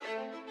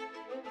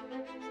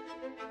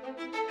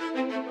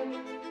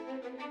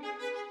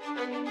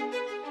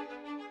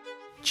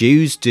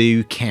Jews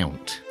do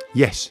count.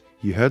 Yes,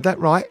 you heard that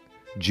right.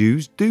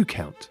 Jews do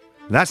count.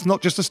 That's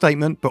not just a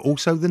statement, but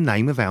also the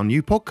name of our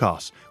new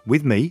podcast.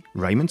 With me,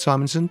 Raymond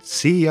Simonson,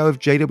 CEO of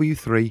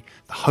JW3,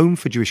 the home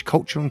for Jewish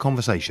culture and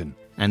conversation.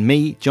 And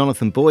me,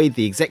 Jonathan Boyd,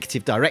 the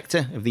Executive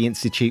Director of the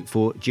Institute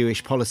for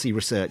Jewish Policy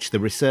Research, the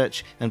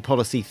research and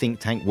policy think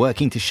tank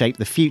working to shape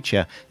the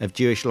future of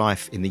Jewish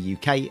life in the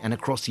UK and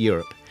across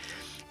Europe.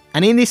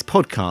 And in this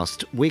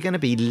podcast, we're going to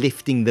be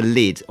lifting the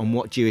lid on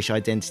what Jewish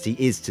identity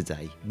is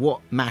today,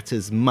 what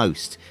matters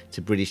most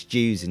to British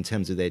Jews in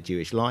terms of their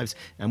Jewish lives,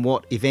 and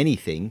what, if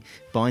anything,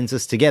 binds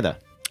us together.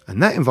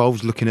 And that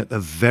involves looking at the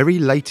very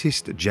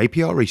latest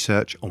JPR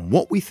research on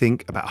what we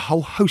think about a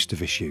whole host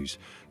of issues: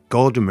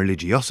 God and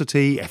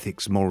religiosity,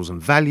 ethics, morals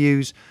and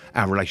values,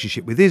 our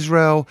relationship with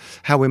Israel,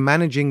 how we're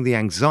managing the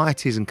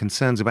anxieties and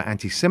concerns about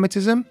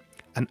anti-Semitism,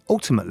 and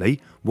ultimately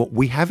what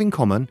we have in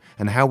common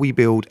and how we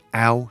build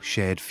our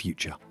shared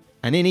future.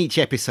 And in each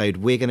episode,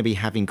 we're going to be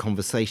having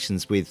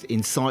conversations with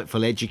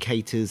insightful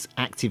educators,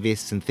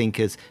 activists and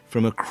thinkers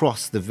from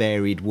across the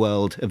varied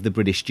world of the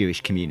British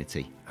Jewish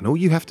community. And all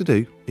you have to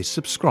do is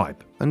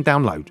subscribe and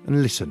download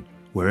and listen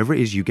wherever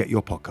it is you get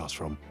your podcast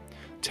from.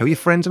 Tell your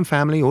friends and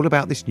family all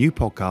about this new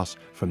podcast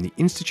from the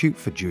Institute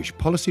for Jewish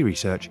Policy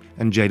Research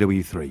and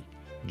JW3.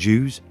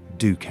 Jews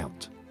do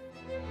count.